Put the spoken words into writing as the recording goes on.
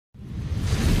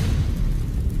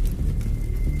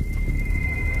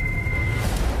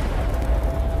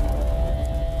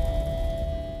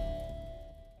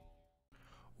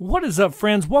What is up,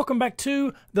 friends? Welcome back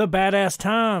to The Badass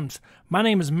Times. My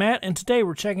name is Matt, and today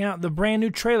we're checking out the brand new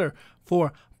trailer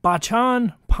for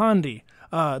Bachchhan Paandey,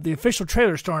 the official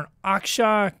trailer starring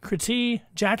Akshay, Kriti,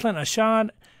 Jacqueline,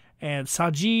 Ashad, and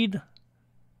Sajid,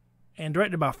 and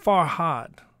directed by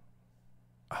Farhad.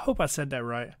 I hope I said that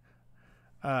right.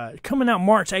 Coming out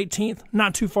March 18th,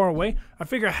 not too far away. I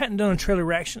figure I hadn't done a trailer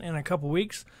reaction in a couple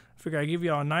weeks. I figure I'd give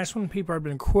y'all a nice one. People have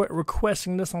been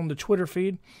requesting this on the Twitter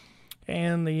feed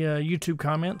and the YouTube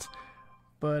comments.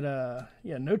 But,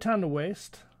 yeah, no time to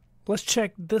waste. Let's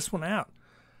check this one out.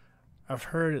 I've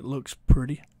heard it looks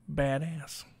pretty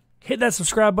badass. Hit that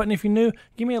subscribe button if you're new.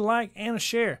 Give me a like and a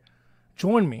share.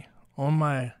 Join me on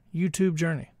my YouTube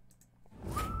journey.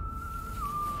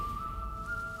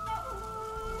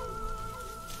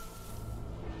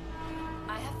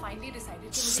 I have finally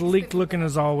decided to Sleek looking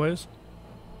as always.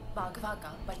 Baghwa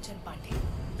का बच्चन पांडे.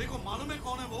 देखो मालूम है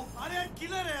कौन है वो? अरे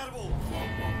killer है यार वो.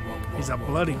 He's a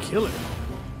bloody killer.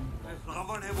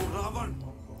 Ravan है वो रावण.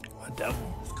 A devil.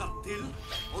 उसका दिल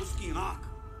और उसकी आँख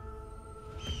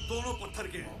दोनों पत्थर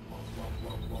के हैं.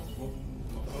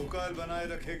 भौकाल बनाए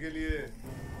रखे के लिए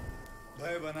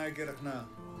भय बनाए के रखना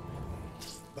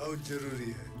बहुत जरूरी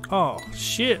है. Oh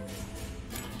shit.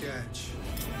 Catch.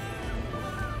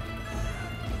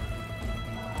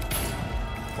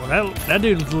 Well, that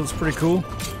dude looks pretty cool.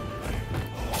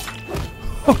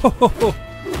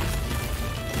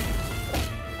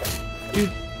 Dude.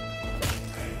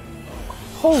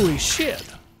 Holy shit.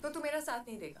 तो तू मेरा साथ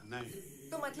नहीं देगा. नहीं.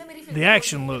 तो मतलब मेरी film The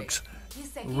action looks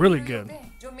really good.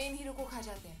 जो मेन हीरो को खा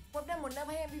जाते हैं. वो अपना मुन्ना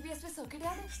भाई एमबीबीएस पे सर्किट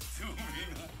याद है?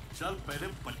 चल पहले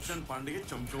बच्चन पांडे के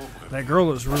चमचों को पकड़. That girl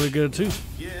looks really good too.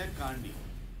 ये है कांडी.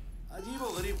 अजीब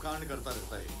और गरीब कांड करता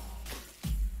रहता है.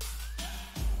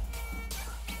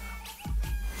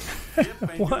 ये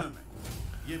पेंडुलम है.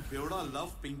 ये बेवड़ा लव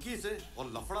पिंकी से और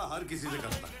लफड़ा हर किसी से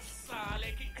करता है.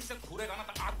 साले की ऐसे घूरेगा ना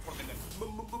तो आग फोड़ देगा.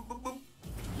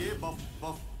 ये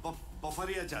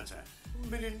बफरिया चाचा है.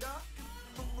 Mirinda.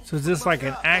 So is this like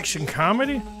an action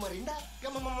comedy? Mirinda क्या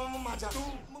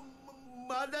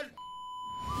मदर.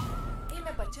 ये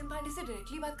मैं बच्चन पांडे से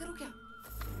डायरेक्टली बात करूं क्या?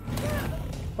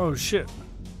 Oh shit.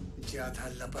 ज्यादा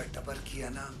लबर टबर किया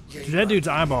ना. Dude, that dude's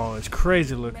eyeball is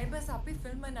crazy looking. मैं बस आप ही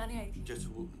फिल्म बनाने आई थी. जैसे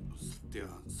वो सत्या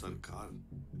सरकार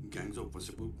गैंग्स ऑफ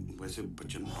वासेपुर वैसे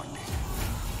बच्चन पांडे.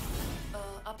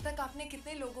 अब तक आपने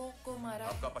कितने लोगों को मारा?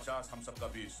 आपका 50, हम सबका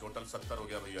 20, टोटल 70 हो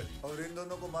गया भैया जी. और इन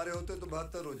दोनों को मारे होते तो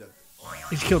 72 हो जाते.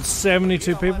 He's killed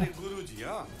 72 people. गुरु जी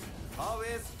हाँ.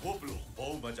 आवेश भोपलो.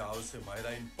 बहुत मजा आओ से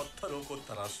मायरा इन पत्थरों को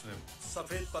तराशने में.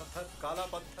 सफेद पत्थर, काला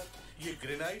पत्थर, ये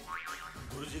ग्रेनाइट.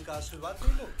 गुरुजी का आशीर्वाद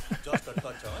ले लो. जस्ट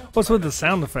करता चाहे. What's with the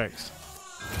sound effects?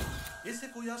 इससे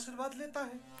कोई आशीर्वाद लेता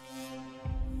है.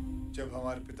 जब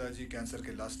हमारे पिताजी कैंसर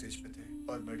के लास्ट स्टेज पे थे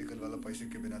और मेडिकल वाला पैसे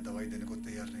के बिना दवाई देने को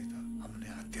तैयार नहीं था, हमने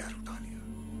हथियार उठा लिया.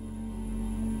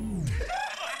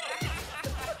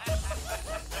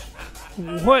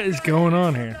 What is going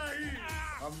on here?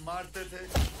 हम मारते थे,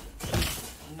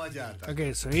 मजा आता.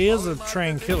 Okay, so he is a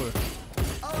trained killer.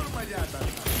 और मजा आता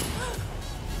था.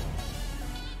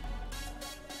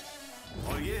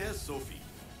 और ये है सोफी.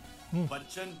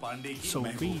 बच्चन पांडे की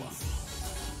Sophie. महबूबा.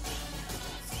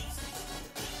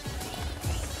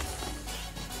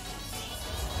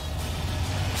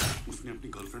 उसने अपनी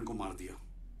गर्लफ्रेंड को मार दिया.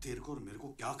 तेरे को और मेरे को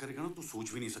क्या करेगा ना तू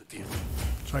सोच भी नहीं सकती है.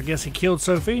 So I guess he killed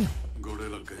Sophie. घोड़े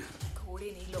लग गए. घोड़े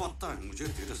नहीं लोग. पता है मुझे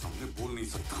तेरे सामने बोल नहीं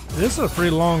सकता. This is a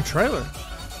pretty long trailer.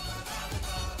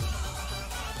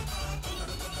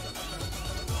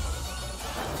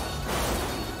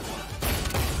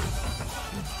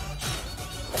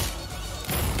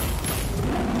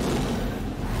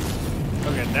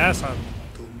 Okay, that's a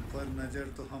तुम पर नजर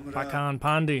तो हमरा Bachchhan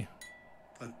Paandey.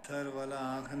 पत्थर वाला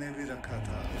आँख ने भी रखा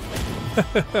था.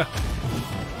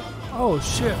 Oh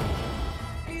shit.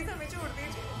 प्लीज हमें छोड़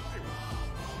दीजिए.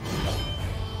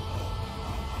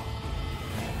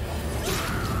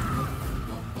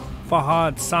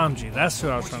 Farhad Samji. That's who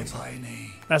I was trying to say. भाई नहीं,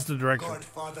 That's the director.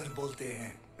 गॉडफादर बोलते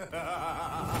हैं.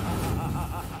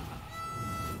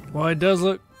 Well, it does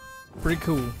look pretty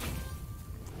cool.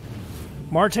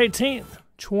 March 18th,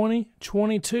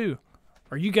 2022.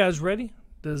 Are you guys ready?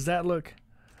 Does that look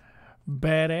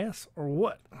badass or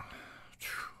what?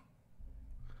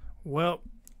 Well,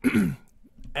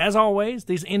 as always,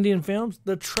 these Indian films,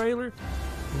 the trailer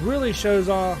really shows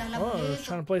off. Oh, I was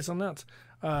trying to play something else.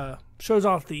 Shows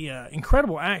off the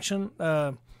incredible action,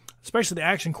 especially the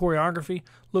action choreography.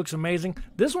 Looks amazing.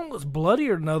 This one looks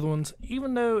bloodier than other ones,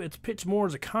 even though it's pitched more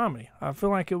as a comedy. I feel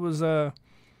like it was,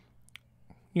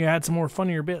 had some more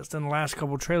funnier bits than the last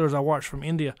couple of trailers I watched from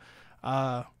India.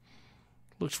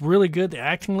 Looks really good. The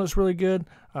acting looks really good.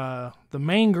 The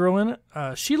main girl in it,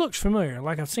 she looks familiar.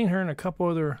 Like I've seen her in a couple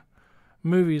other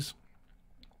movies.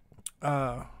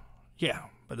 Yeah,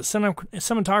 but the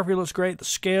cinematography looks great. The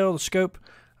scale, the scope.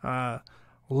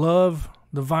 Love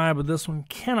the vibe of this one.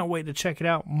 Cannot wait to check it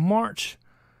out. March.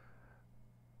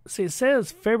 See, it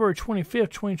says February 25th,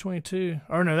 2022.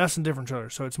 Or no, that's a different trailer.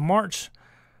 So it's March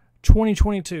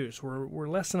 2022. So we're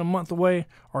less than a month away.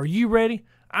 Are you ready?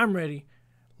 I'm ready.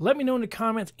 Let me know in the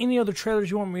comments any other trailers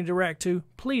you want me to react to.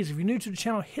 Please, if you're new to the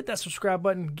channel, hit that subscribe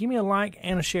button. Give me a like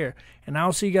and a share. And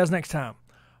I'll see you guys next time.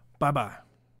 Bye-bye.